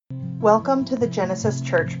Welcome to the Genesis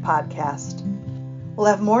Church podcast. We'll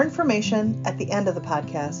have more information at the end of the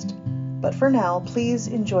podcast, but for now, please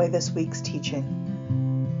enjoy this week's teaching.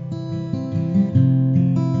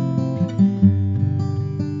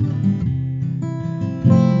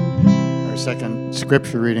 Our second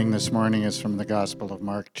scripture reading this morning is from the Gospel of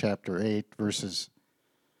Mark, chapter 8, verses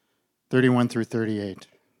 31 through 38.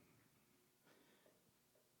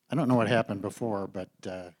 I don't know what happened before, but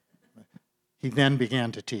he then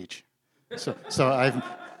began to teach. So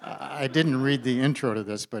I didn't read the intro to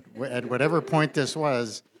this, but at whatever point this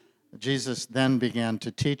was, Jesus then began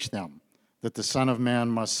to teach them that the Son of Man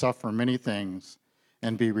must suffer many things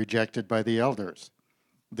and be rejected by the elders,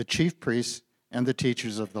 the chief priests, and the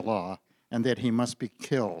teachers of the law, and that he must be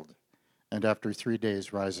killed, and after 3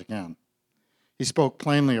 days rise again. He spoke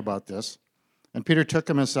plainly about this, and Peter took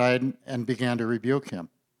him aside and began to rebuke him.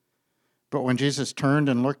 But when Jesus turned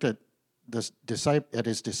and looked at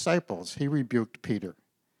his disciples, he rebuked Peter.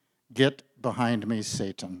 "Get behind me,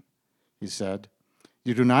 Satan," he said.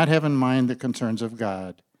 "You do not have in mind the concerns of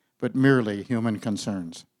God, but merely human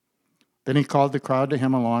concerns." Then he called the crowd to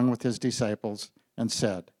him along with his disciples and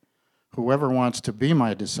said, "Whoever wants to be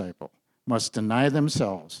my disciple must deny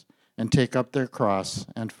themselves and take up their cross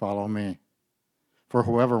and follow me. For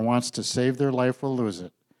whoever wants to save their life will lose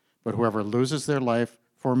it, but whoever loses their life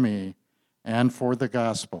for me and for the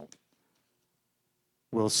gospel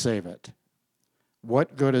will save it.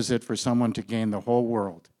 What good is it for someone to gain the whole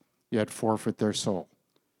world, yet forfeit their soul?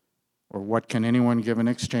 Or what can anyone give in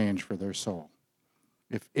exchange for their soul?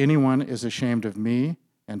 If anyone is ashamed of me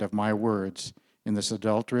and of my words in this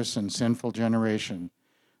adulterous and sinful generation,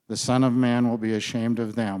 the Son of Man will be ashamed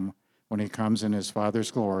of them when he comes in his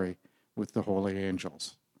Father's glory with the holy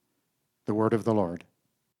angels." The word of the Lord.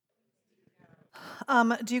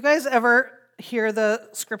 Do you guys ever hear the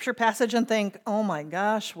scripture passage and think, "Oh my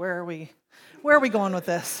gosh, where are we going with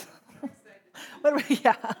this?"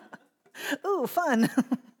 Yeah. Ooh, fun.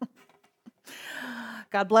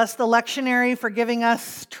 God bless the lectionary for giving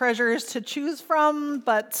us treasures to choose from,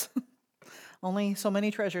 but only so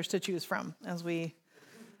many treasures to choose from as we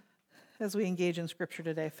engage in scripture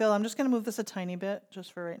today. Phil, I'm just going to move this a tiny bit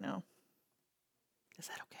just for right now. Is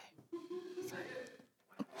that okay? Sorry.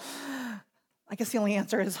 I guess the only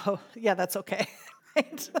answer is, oh, yeah, that's okay.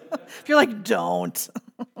 Right? If you're like, don't.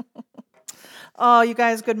 Oh, you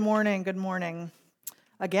guys, good morning. Good morning.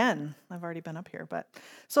 Again, I've already been up here, but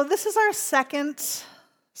so this is our second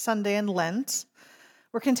Sunday in Lent.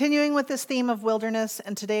 We're continuing with this theme of wilderness,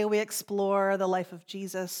 and today we explore the life of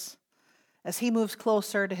Jesus as he moves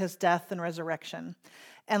closer to his death and resurrection.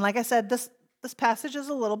 And like I said, this passage is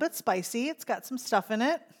a little bit spicy. It's got some stuff in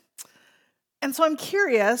it. And so I'm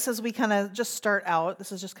curious, as we kind of just start out,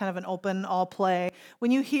 this is just kind of an open all play.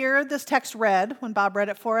 When you hear this text read, when Bob read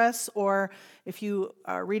it for us, or if you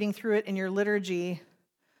are reading through it in your liturgy,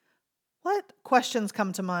 what questions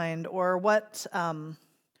come to mind, or what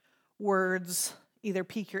words either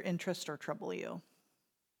pique your interest or trouble you?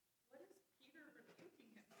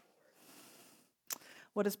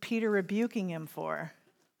 What is Peter rebuking him for?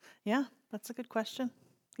 Yeah, that's a good question.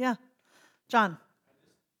 Yeah. John.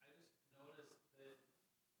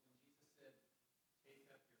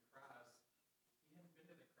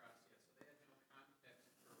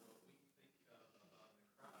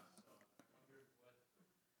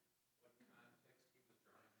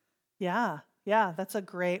 Yeah, that's a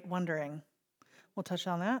great wondering. We'll touch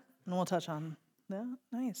on that, and we'll touch on that.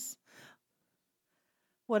 Nice.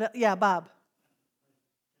 What? Yeah, Bob.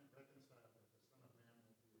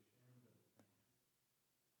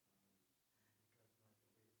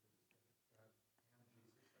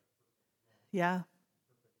 Yeah.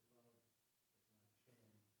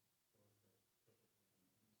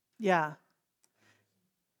 Yeah.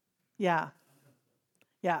 Yeah.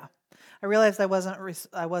 Yeah. I realized I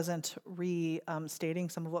wasn't restating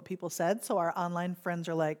some of what people said, so our online friends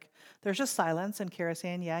are like, there's just silence, and Kara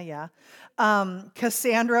saying, yeah.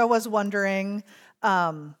 Cassandra was wondering,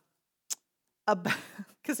 Cassandra,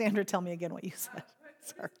 tell me again what you said.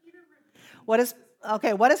 Sorry. What is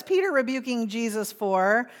Peter rebuking Jesus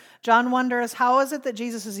for? John wonders, how is it that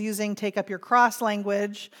Jesus is using take up your cross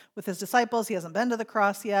language with his disciples? He hasn't been to the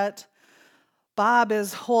cross yet. Bob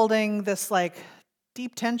is holding this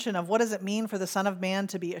deep tension of what does it mean for the Son of Man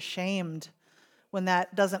to be ashamed when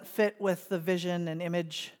that doesn't fit with the vision and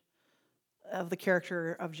image of the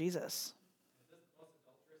character of Jesus.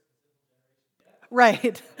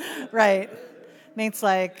 Right. Nate's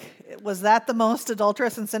like, was that the most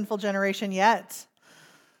adulterous and sinful generation yet?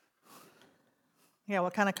 Yeah,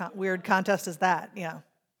 what kind of weird contest is that? Yeah.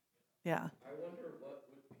 I wonder what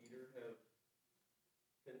would Peter have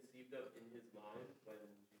conceived of in his mind when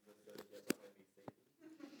Jesus said, "Get behind me, Satan"?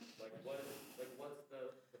 What's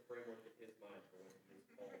the framework in his mind for when he is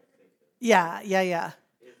called Satan? Yeah.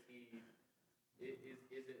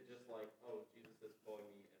 Is it just like, oh, Jesus is calling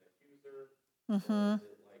me an accuser? Mm-hmm. Or is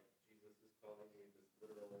it like Jesus is calling me this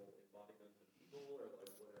literal embodiment of evil, or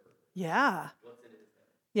like whatever? Yeah. What's in his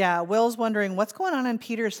head? Yeah. Will's wondering what's going on in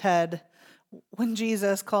Peter's head when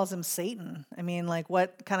Jesus calls him Satan. I mean, like,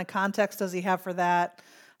 what kind of context does he have for that?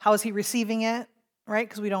 How is he receiving it? Right?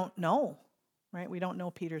 Because we don't know. Right? We don't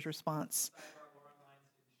know Peter's response.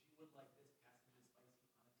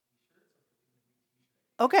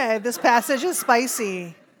 Okay, this passage is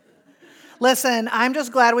spicy. Listen, I'm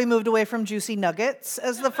just glad we moved away from juicy nuggets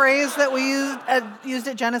as the phrase that we used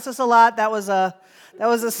at Genesis a lot. That was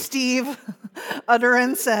a Steve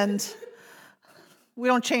utterance, and we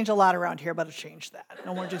don't change a lot around here, but I'll change that.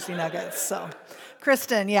 No more juicy nuggets. So,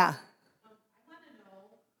 Kristen, yeah. I want to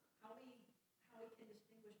know how we can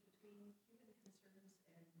distinguish between human concerns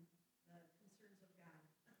and the concerns of God.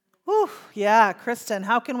 Whew, yeah, Kristen,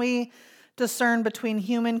 how can we discern between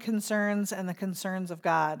human concerns and the concerns of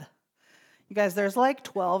God? You guys, there's like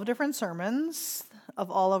 12 different sermons of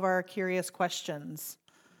all of our curious questions.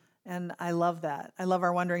 And I love that. I love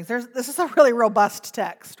our wonderings. This is a really robust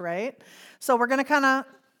text, right? So we're going to kind of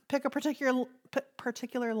pick a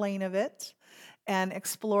particular lane of it and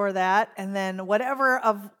explore that. And then whatever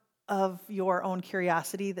of your own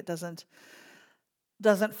curiosity that doesn't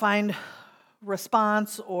find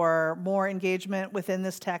response or more engagement within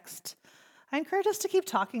this text, I encourage us to keep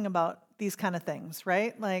talking about these kind of things,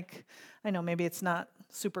 right? Like, I know maybe it's not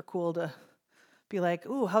super cool to be like,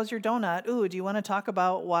 ooh, how's your donut? Ooh, do you want to talk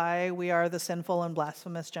about why we are the sinful and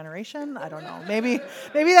blasphemous generation? I don't know. Maybe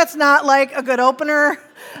that's not like a good opener.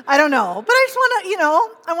 I don't know. But I just want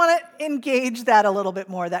to, I want to engage that a little bit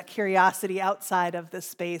more, that curiosity outside of this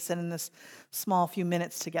space and in this small few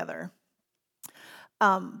minutes together.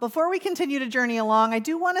 Before we continue to journey along, I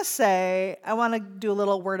do want to say, I want to do a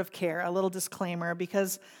little word of care, a little disclaimer,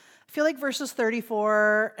 because I feel like verses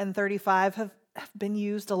 34 and 35 have been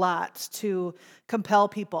used a lot to compel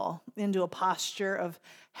people into a posture of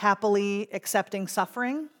happily accepting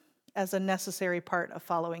suffering as a necessary part of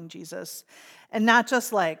following Jesus. And not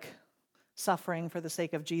just like suffering for the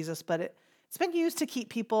sake of Jesus, but it's been used to keep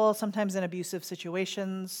people sometimes in abusive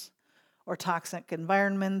situations or toxic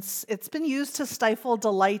environments. It's been used to stifle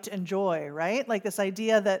delight and joy, right? Like this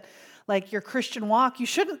idea that like your Christian walk, you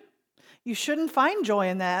shouldn't find joy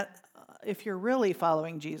in that. If you're really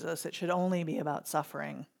following Jesus, it should only be about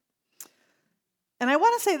suffering. And I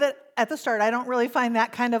want to say that at the start, I don't really find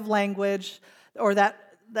that kind of language or that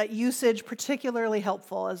usage particularly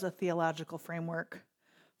helpful as a theological framework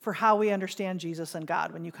for how we understand Jesus and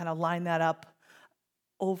God when you kind of line that up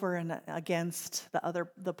over and against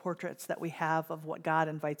the portraits that we have of what God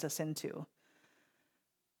invites us into.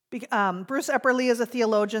 Bruce Epperly is a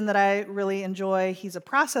theologian that I really enjoy. He's a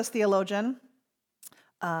process theologian.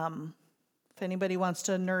 If anybody wants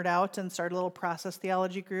to nerd out and start a little process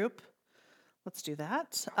theology group, let's do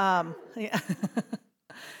that.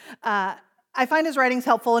 I find his writings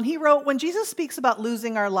helpful, and he wrote, when Jesus speaks about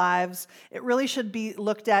losing our lives, it really should be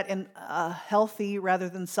looked at in a healthy rather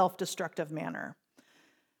than self-destructive manner.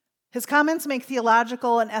 His comments make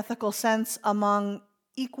theological and ethical sense among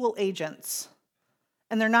equal agents,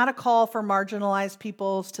 and they're not a call for marginalized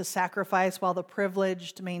peoples to sacrifice while the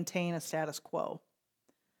privileged maintain a status quo.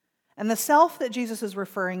 And the self that Jesus is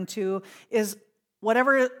referring to is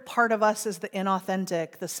whatever part of us is the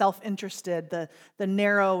inauthentic, the self-interested, the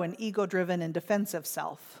narrow and ego-driven and defensive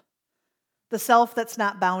self. The self that's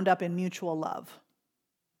not bound up in mutual love.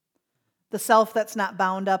 The self that's not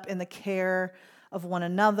bound up in the care of one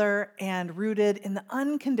another and rooted in the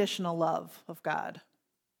unconditional love of God.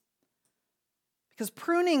 Because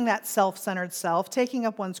pruning that self-centered self, taking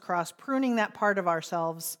up one's cross, pruning that part of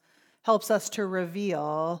ourselves helps us to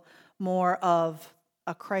reveal more of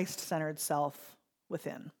a Christ-centered self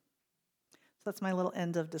within. So that's my little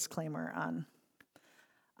end of disclaimer on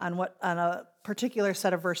a particular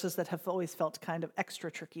set of verses that have always felt kind of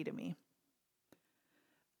extra tricky to me.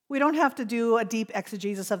 We don't have to do a deep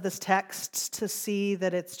exegesis of this text to see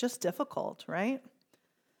that it's just difficult, right?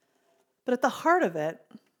 But at the heart of it,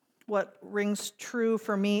 what rings true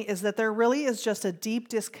for me is that there really is just a deep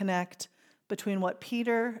disconnect between what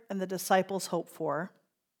Peter and the disciples hope for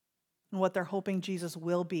and what they're hoping Jesus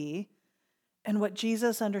will be, and what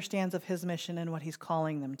Jesus understands of his mission and what he's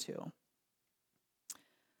calling them to.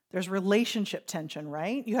 There's relationship tension,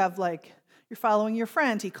 right? You have you're following your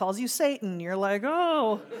friend, he calls you Satan. You're like,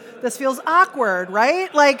 oh, this feels awkward,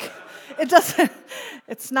 right? Like,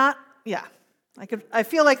 it's not, yeah. I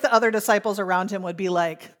feel like the other disciples around him would be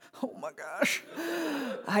like, oh my gosh,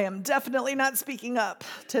 I am definitely not speaking up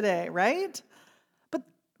today, right? But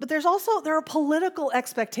there are political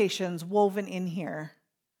expectations woven in here.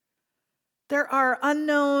 There are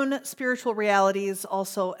unknown spiritual realities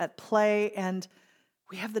also at play, and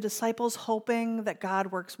we have the disciples hoping that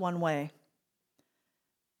God works one way,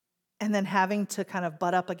 and then having to kind of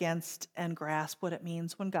butt up against and grasp what it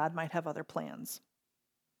means when God might have other plans.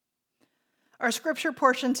 Our scripture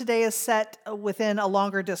portion today is set within a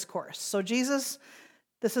longer discourse. So Jesus,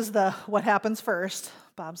 this is what happens first.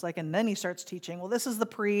 Bob's like, and then he starts teaching. Well, this is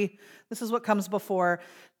this is what comes before.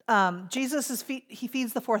 Jesus he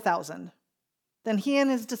feeds the 4,000. Then he and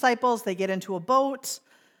his disciples, they get into a boat.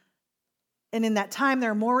 And in that time,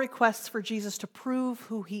 there are more requests for Jesus to prove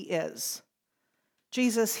who he is.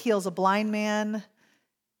 Jesus heals a blind man.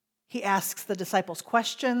 He asks the disciples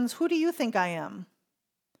questions. Who do you think I am?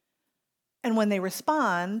 And when they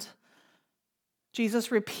respond,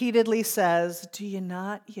 Jesus repeatedly says, do you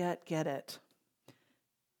not yet get it?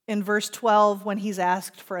 In verse 12, when he's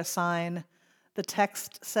asked for a sign, the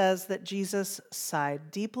text says that Jesus sighed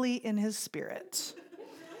deeply in his spirit.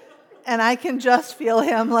 And I can just feel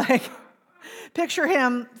him picture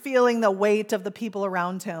him feeling the weight of the people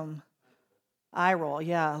around him. Eye roll,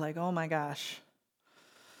 yeah, like, oh my gosh.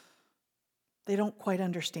 They don't quite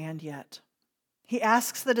understand yet. He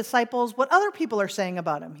asks the disciples what other people are saying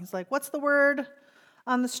about him. He's like, what's the word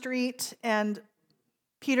on the street? And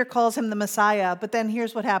Peter calls him the Messiah. But then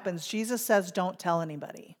here's what happens. Jesus says, don't tell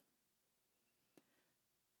anybody.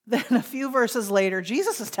 Then a few verses later,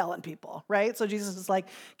 Jesus is telling people, right? So Jesus is like,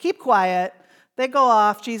 keep quiet. They go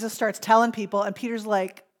off. Jesus starts telling people. And Peter's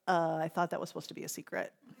like, I thought that was supposed to be a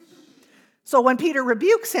secret. So when Peter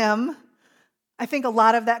rebukes him, I think a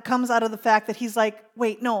lot of that comes out of the fact that he's like,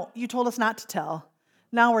 wait, no, you told us not to tell.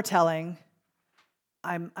 Now we're telling.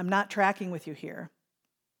 I'm not tracking with you here.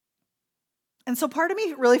 And so part of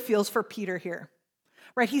me really feels for Peter here,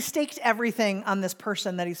 right? He staked everything on this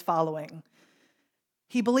person that he's following.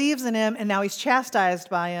 He believes in him, and now he's chastised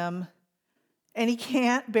by him, and he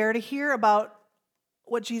can't bear to hear about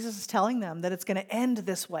what Jesus is telling them, that it's going to end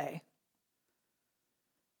this way.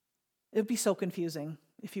 It would be so confusing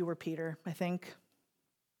if you were Peter, I think.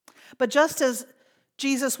 But just as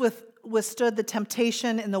Jesus withstood the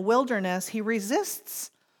temptation in the wilderness, he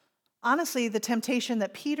resists, honestly, the temptation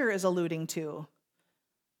that Peter is alluding to.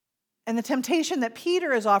 And the temptation that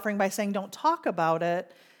Peter is offering by saying, don't talk about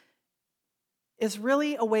it, is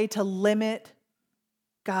really a way to limit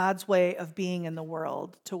God's way of being in the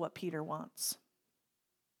world to what Peter wants.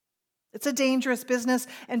 It's a dangerous business,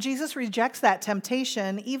 and Jesus rejects that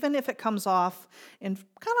temptation, even if it comes off in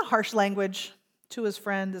kind of harsh language to his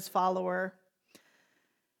friend, his follower.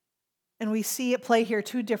 And we see at play here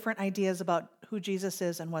two different ideas about who Jesus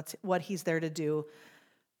is and what he's there to do.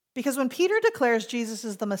 Because when Peter declares Jesus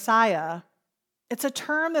is the Messiah, it's a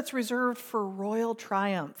term that's reserved for royal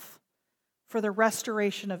triumph, for the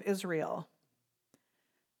restoration of Israel.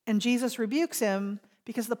 And Jesus rebukes him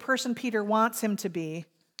because the person Peter wants him to be,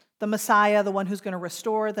 the Messiah, the one who's going to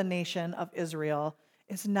restore the nation of Israel,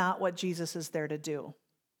 is not what Jesus is there to do.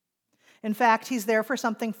 In fact, he's there for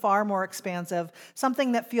something far more expansive,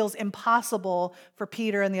 something that feels impossible for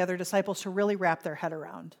Peter and the other disciples to really wrap their head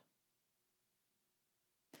around.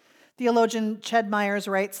 Theologian Ched Myers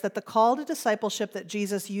writes that the call to discipleship that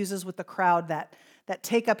Jesus uses with the crowd, that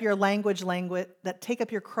take up your that take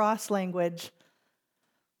up your cross language,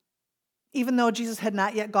 even though Jesus had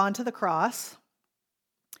not yet gone to the cross,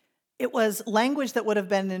 it was language that would have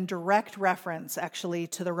been in direct reference, actually,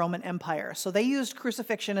 to the Roman Empire. So they used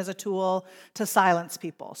crucifixion as a tool to silence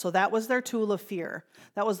people. So that was their tool of fear.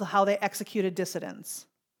 That was how they executed dissidents.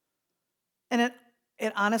 And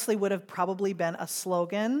it honestly would have probably been a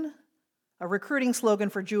slogan, a recruiting slogan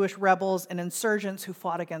for Jewish rebels and insurgents who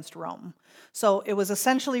fought against Rome. So it was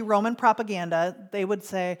essentially Roman propaganda. They would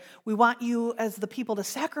say, we want you as the people to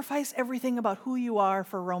sacrifice everything about who you are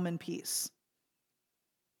for Roman peace.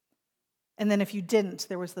 And then if you didn't,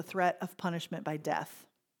 there was the threat of punishment by death.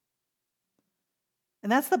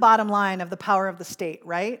 And that's the bottom line of the power of the state,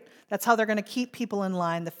 right? That's how they're going to keep people in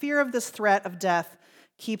line. The fear of this threat of death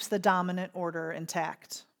keeps the dominant order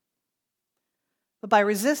intact. But by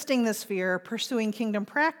resisting this fear, pursuing kingdom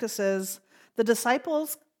practices, the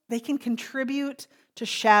disciples, they can contribute to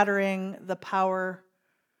shattering the power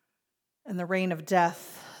and the reign of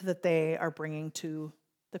death that they are bringing to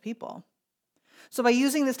the people. So by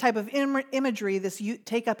using this type of imagery, this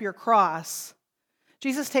take up your cross,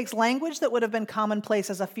 Jesus takes language that would have been commonplace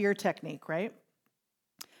as a fear technique, right?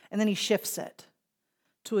 And then he shifts it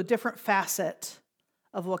to a different facet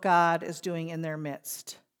of what God is doing in their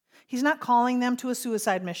midst. He's not calling them to a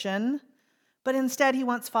suicide mission, but instead he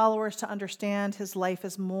wants followers to understand his life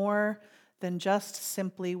is more than just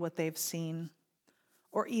simply what they've seen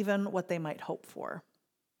or even what they might hope for.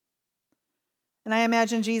 And I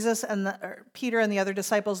imagine Jesus and Peter and the other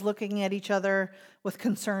disciples looking at each other with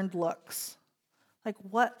concerned looks. Like,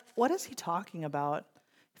 what is he talking about?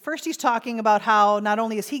 First, he's talking about how not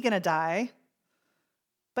only is he going to die,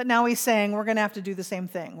 but now he's saying we're going to have to do the same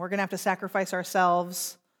thing. We're going to have to sacrifice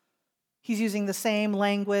ourselves. He's using the same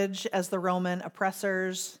language as the Roman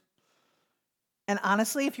oppressors. And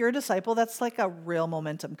honestly, if you're a disciple, that's like a real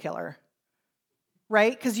momentum killer,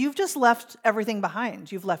 right? Because you've just left everything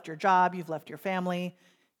behind. You've left your job, you've left your family,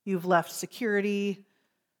 you've left security.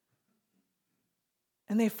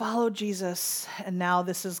 And they followed Jesus, and now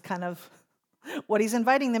this is kind of what he's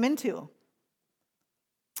inviting them into.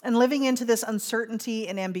 And living into this uncertainty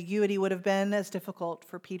and ambiguity would have been as difficult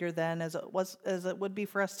for Peter then as it would be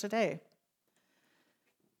for us today.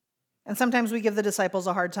 And sometimes we give the disciples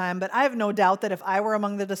a hard time, but I have no doubt that if I were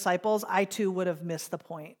among the disciples, I too would have missed the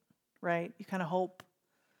point, right? You kind of hope,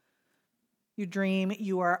 you dream,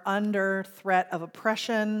 you are under threat of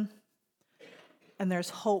oppression, and there's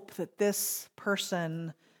hope that this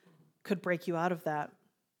person could break you out of that.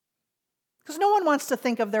 Because no one wants to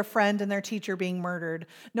think of their friend and their teacher being murdered.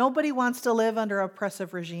 Nobody wants to live under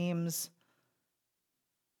oppressive regimes.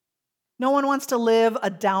 No one wants to live a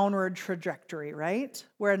downward trajectory, right?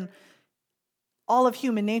 Where all of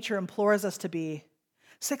human nature implores us to be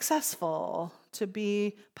successful, to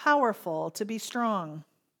be powerful, to be strong.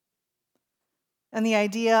 And the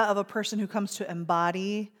idea of a person who comes to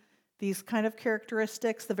embody these kind of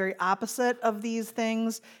characteristics, the very opposite of these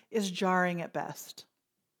things, is jarring at best.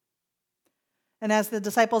 And as the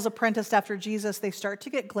disciples apprenticed after Jesus, they start to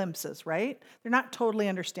get glimpses, right? They're not totally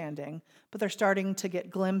understanding, but they're starting to get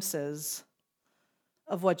glimpses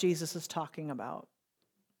of what Jesus is talking about,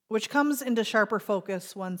 which comes into sharper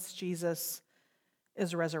focus once Jesus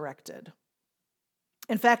is resurrected.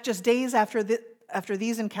 In fact, just days after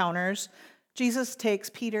these encounters, Jesus takes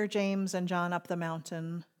Peter, James, and John up the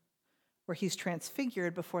mountain where he's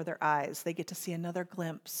transfigured before their eyes. They get to see another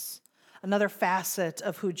glimpse, another facet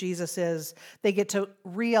of who Jesus is. They get to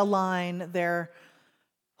realign their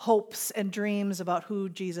hopes and dreams about who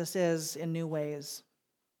Jesus is in new ways.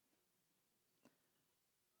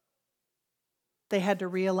 They had to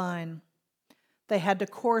realign. They had to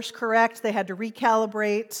course correct. They had to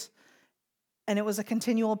recalibrate. And it was a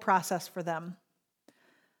continual process for them.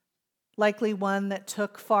 Likely one that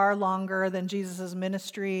took far longer than Jesus'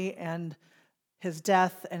 ministry and his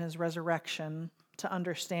death and his resurrection to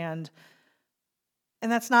understand.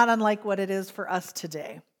 And that's not unlike what it is for us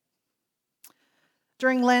today.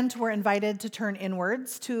 During Lent, we're invited to turn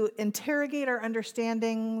inwards, to interrogate our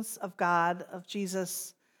understandings of God, of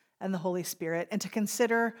Jesus, and the Holy Spirit, and to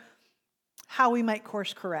consider how we might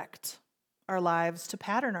course correct our lives to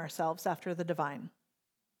pattern ourselves after the divine.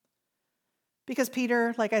 Because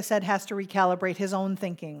Peter, like I said, has to recalibrate his own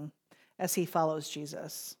thinking as he follows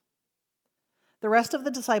Jesus. The rest of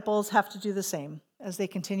the disciples have to do the same as they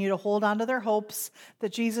continue to hold on to their hopes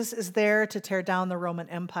that Jesus is there to tear down the Roman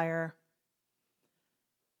Empire.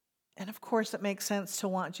 And of course, it makes sense to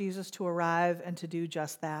want Jesus to arrive and to do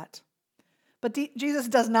just that. But Jesus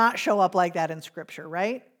does not show up like that in Scripture,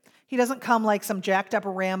 right? He doesn't come like some jacked up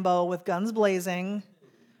Rambo with guns blazing,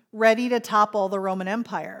 ready to topple the Roman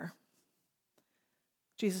Empire.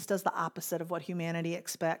 Jesus does the opposite of what humanity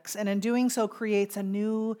expects, and in doing so creates a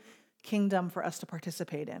new kingdom for us to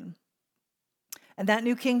participate in. And that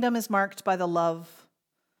new kingdom is marked by the love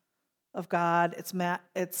of God. It's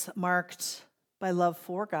marked by love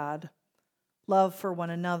for God, love for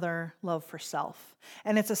one another, love for self.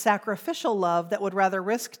 And it's a sacrificial love that would rather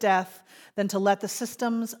risk death than to let the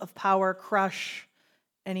systems of power crush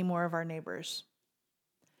any more of our neighbors.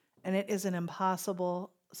 And it is an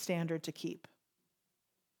impossible standard to keep.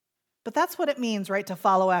 But that's what it means, right, to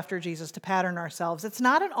follow after Jesus, to pattern ourselves. It's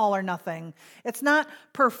not an all or nothing. It's not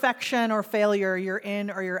perfection or failure, you're in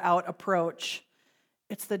or you're out approach.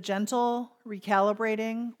 It's the gentle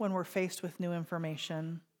recalibrating when we're faced with new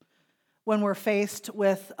information, when we're faced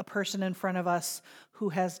with a person in front of us who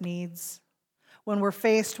has needs, when we're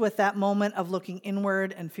faced with that moment of looking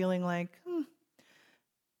inward and feeling like,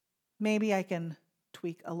 maybe I can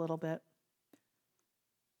tweak a little bit.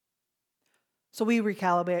 So we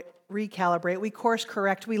recalibrate, we course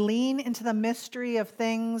correct, we lean into the mystery of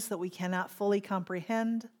things that we cannot fully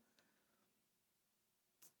comprehend.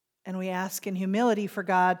 And we ask in humility for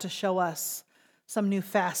God to show us some new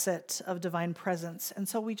facet of divine presence. And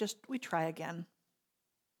so we try again.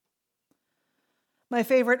 My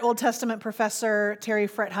favorite Old Testament professor, Terry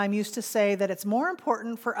Fretheim, used to say that it's more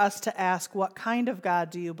important for us to ask, what kind of God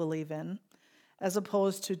do you believe in, as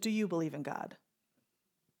opposed to, do you believe in God?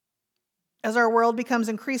 As our world becomes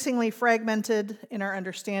increasingly fragmented in our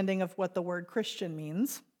understanding of what the word Christian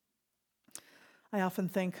means, I often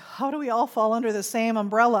think, how do we all fall under the same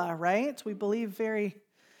umbrella, right? We believe very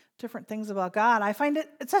different things about God. I find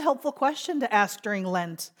it's a helpful question to ask during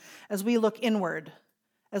Lent as we look inward,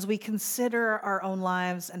 as we consider our own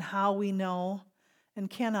lives and how we know and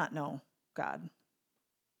cannot know God.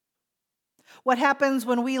 What happens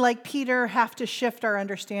when we, like Peter, have to shift our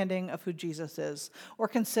understanding of who Jesus is, or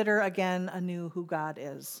consider again anew who God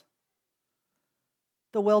is?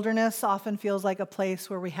 The wilderness often feels like a place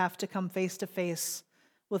where we have to come face to face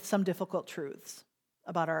with some difficult truths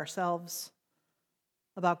about ourselves,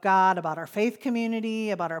 about God, about our faith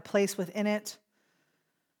community, about our place within it.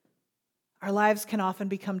 Our lives can often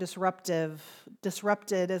become disrupted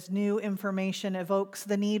as new information evokes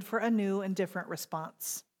the need for a new and different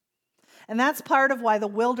response. And that's part of why the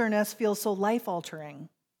wilderness feels so life-altering.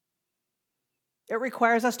 It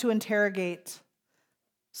requires us to interrogate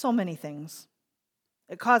so many things.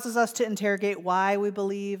 It causes us to interrogate why we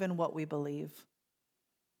believe and what we believe.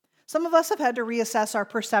 Some of us have had to reassess our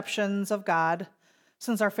perceptions of God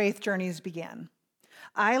since our faith journeys began.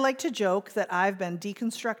 I like to joke that I've been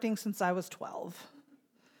deconstructing since I was 12,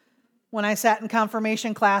 when I sat in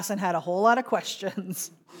confirmation class and had a whole lot of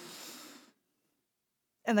questions,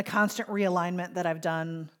 and the constant realignment that I've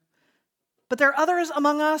done. But there are others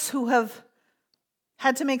among us who have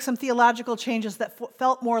had to make some theological changes that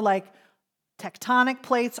felt more like tectonic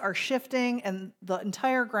plates are shifting and the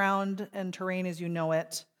entire ground and terrain as you know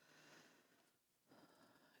it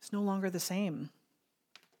is no longer the same.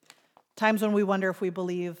 Times when we wonder if we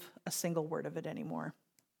believe a single word of it anymore.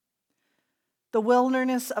 The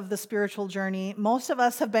wilderness of the spiritual journey, most of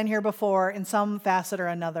us have been here before in some facet or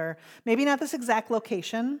another. Maybe not this exact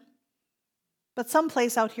location, but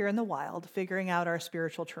someplace out here in the wild, figuring out our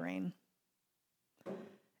spiritual terrain.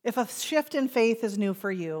 If a shift in faith is new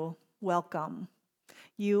for you, welcome.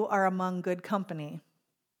 You are among good company.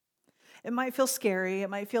 It might feel scary.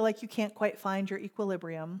 It might feel like you can't quite find your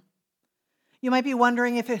equilibrium. You might be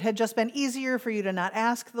wondering if it had just been easier for you to not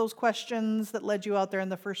ask those questions that led you out there in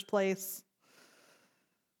the first place.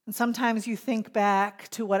 And sometimes you think back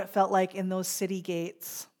to what it felt like in those city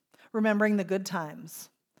gates, remembering the good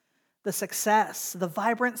times, the success, the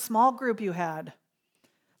vibrant small group you had,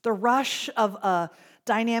 the rush of a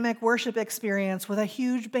dynamic worship experience with a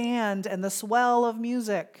huge band and the swell of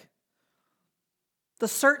music, the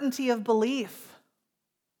certainty of belief.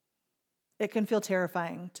 It can feel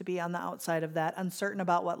terrifying to be on the outside of that, uncertain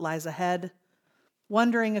about what lies ahead,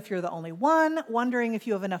 wondering if you're the only one, wondering if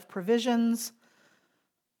you have enough provisions,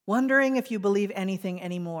 wondering if you believe anything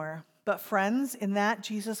anymore. But friends, in that,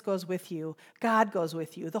 Jesus goes with you. God goes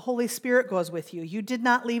with you. The Holy Spirit goes with you. You did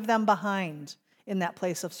not leave them behind in that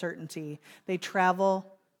place of certainty. They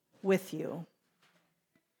travel with you.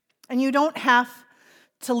 And you don't have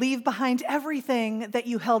to leave behind everything that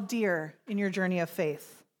you held dear in your journey of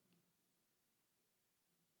faith.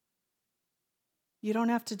 You don't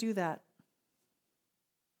have to do that.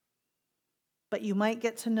 But you might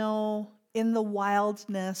get to know in the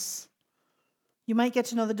wildness, you might get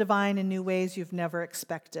to know the divine in new ways you've never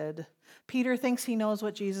expected. Peter thinks he knows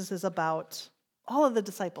what Jesus is about. All of the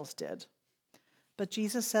disciples did. But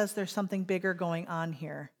Jesus says there's something bigger going on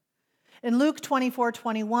here. In Luke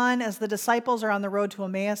 24:21, as the disciples are on the road to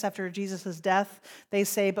Emmaus after Jesus' death, they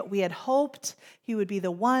say, "But we had hoped he would be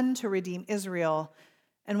the one to redeem Israel."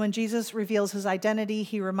 And when Jesus reveals his identity,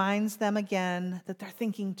 he reminds them again that they're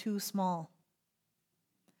thinking too small.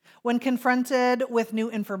 When confronted with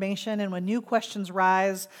new information and when new questions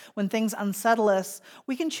rise, when things unsettle us,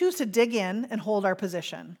 we can choose to dig in and hold our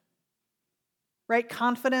position, right?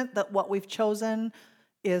 Confident that what we've chosen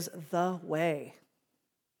is the way.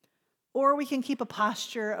 Or we can keep a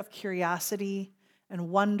posture of curiosity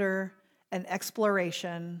and wonder and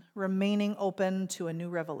exploration, remaining open to a new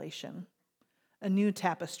revelation, a new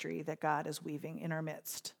tapestry that God is weaving in our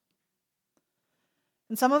midst.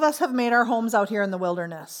 And some of us have made our homes out here in the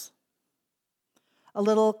wilderness. A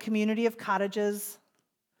little community of cottages.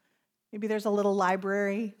 Maybe there's a little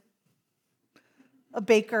library, a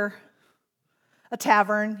baker, a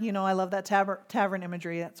tavern. You know, I love that tavern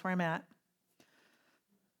imagery. That's where I'm at.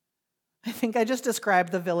 I think I just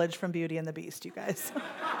described the village from Beauty and the Beast, you guys.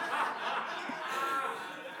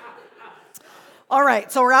 All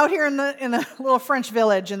right, so we're out here in a little French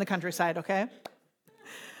village in the countryside, okay?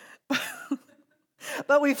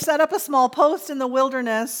 But we've set up a small post in the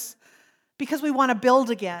wilderness because we want to build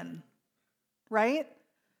again. right?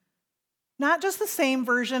 Not just the same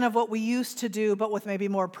version of what we used to do, but with maybe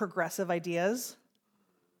more progressive ideas.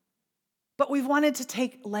 But we've wanted to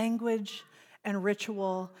take language and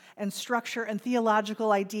ritual and structure and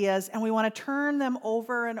theological ideas, and we want to turn them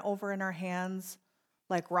over and over in our hands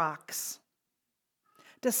like rocks,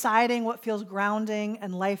 deciding what feels grounding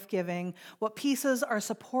and life-giving, what pieces are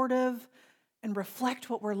supportive and reflect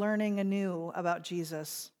what we're learning anew about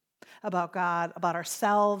Jesus, about God, about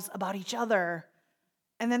ourselves, about each other,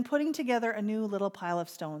 and then putting together a new little pile of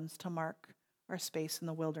stones to mark our space in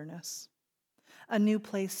the wilderness. A new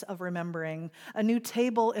place of remembering, a new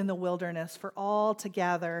table in the wilderness for all to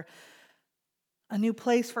gather, a new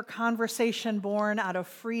place for conversation born out of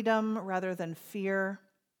freedom rather than fear,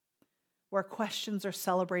 where questions are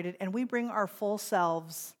celebrated and we bring our full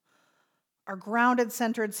selves, our grounded,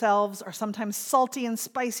 centered selves, our sometimes salty and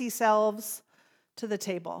spicy selves to the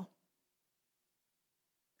table.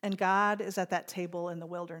 And God is at that table in the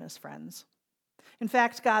wilderness, friends. In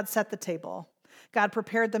fact, God set the table. God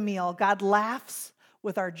prepared the meal. God laughs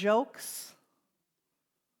with our jokes.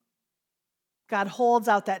 God holds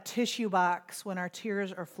out that tissue box when our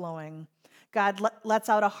tears are flowing. God lets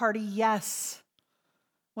out a hearty yes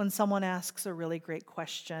when someone asks a really great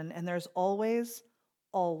question. And there's always,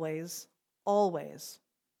 always, always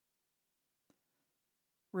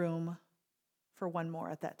room for one more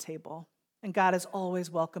at that table. And God is always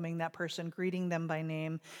welcoming that person, greeting them by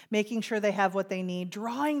name, making sure they have what they need,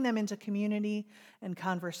 drawing them into community and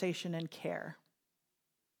conversation and care.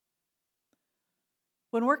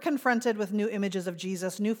 When we're confronted with new images of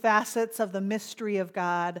Jesus, new facets of the mystery of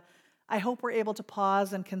God, I hope we're able to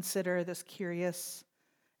pause and consider this curious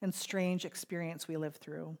and strange experience we live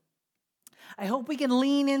through. I hope we can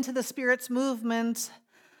lean into the Spirit's movement,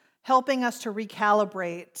 helping us to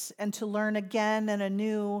recalibrate and to learn again and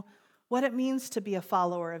anew what it means to be a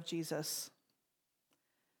follower of Jesus.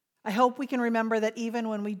 I hope we can remember that even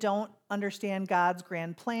when we don't understand God's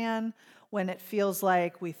grand plan, when it feels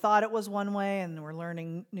like we thought it was one way and we're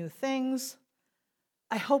learning new things,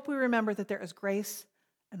 I hope we remember that there is grace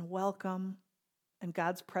and welcome and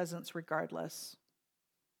God's presence regardless.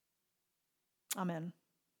 Amen.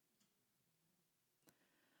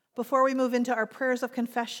 Before we move into our prayers of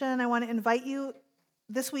confession, I want to invite you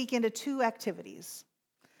this week into two activities.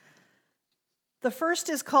 The first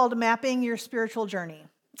is called Mapping Your Spiritual Journey,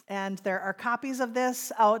 and there are copies of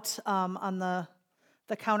this out on the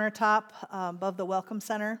countertop above the Welcome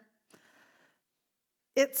Center.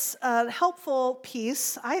 It's a helpful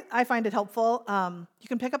piece. I find it helpful. You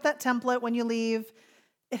can pick up that template when you leave.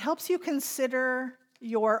 It helps you consider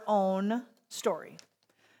your own story,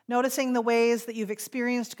 noticing the ways that you've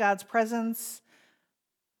experienced God's presence,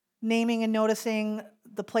 naming and noticing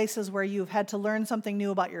the places where you've had to learn something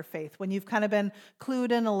new about your faith, when you've kind of been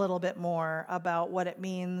clued in a little bit more about what it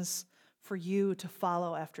means for you to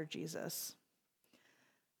follow after Jesus.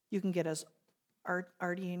 You can get as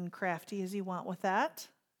arty and crafty as you want with that.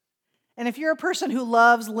 And if you're a person who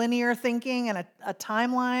loves linear thinking and a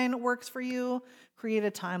timeline works for you, create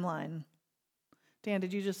a timeline. Dan,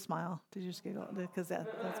 did you just smile? Did you just giggle? Because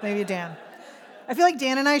that's maybe Dan. I feel like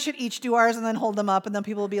Dan and I should each do ours and then hold them up, and then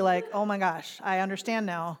people will be like, oh my gosh, I understand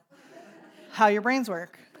now how your brains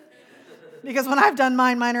work. Because when I've done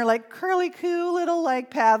mine are like curly-coo little like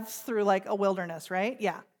paths through like a wilderness, right?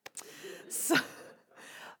 Yeah. So,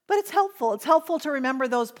 but it's helpful. It's helpful to remember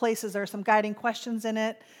those places. There are some guiding questions in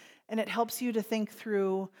it, and it helps you to think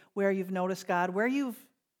through where you've noticed God, where you've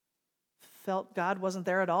felt God wasn't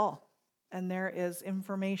there at all. And there is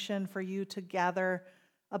information for you to gather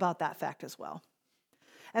about that fact as well.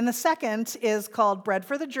 And the second is called Bread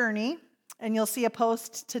for the Journey. And you'll see a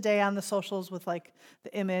post today on the socials with like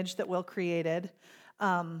the image that Will created.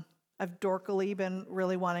 I've dorkily been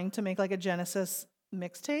really wanting to make like a Genesis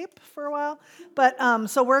mixtape for a while. But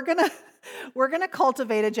so we're gonna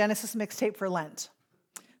cultivate a Genesis mixtape for Lent.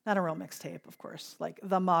 Not a real mixtape, of course, like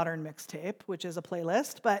the modern mixtape, which is a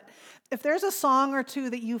playlist. But if there's a song or two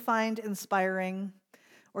that you find inspiring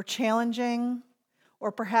or challenging,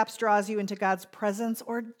 or perhaps draws you into God's presence,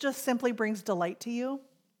 or just simply brings delight to you,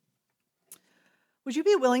 would you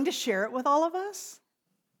be willing to share it with all of us?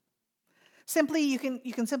 Simply, you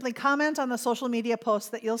can simply comment on the social media posts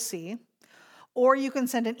that you'll see, or you can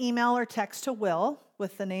send an email or text to Will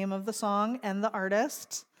with the name of the song and the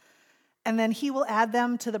artist, and then he will add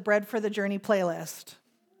them to the Bread for the Journey playlist.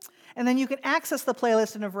 And then you can access the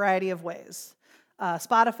playlist in a variety of ways.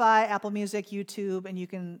 Spotify, Apple Music, YouTube, and you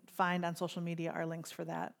can find on social media our links for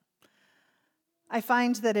that. I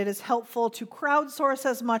find that it is helpful to crowdsource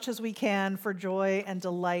as much as we can for joy and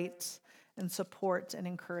delight and support and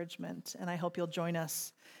encouragement, and I hope you'll join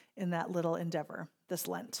us in that little endeavor this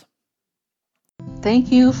Lent.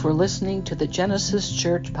 Thank you for listening to the Genesis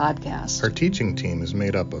Church podcast. Our teaching team is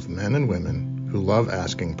made up of men and women who love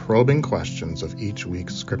asking probing questions of each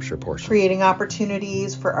week's scripture portion, Creating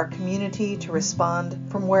opportunities for our community to respond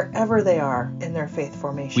from wherever they are in their faith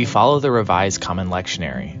formation. We follow the Revised Common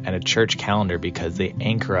Lectionary and a church calendar because they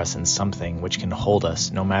anchor us in something which can hold us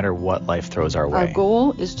no matter what life throws our way. Our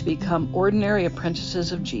goal is to become ordinary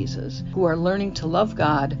apprentices of Jesus who are learning to love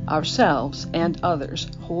God, ourselves, and others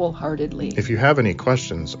wholeheartedly. If you have any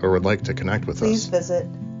questions or would like to connect with Please us, visit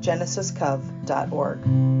genesiscov.org.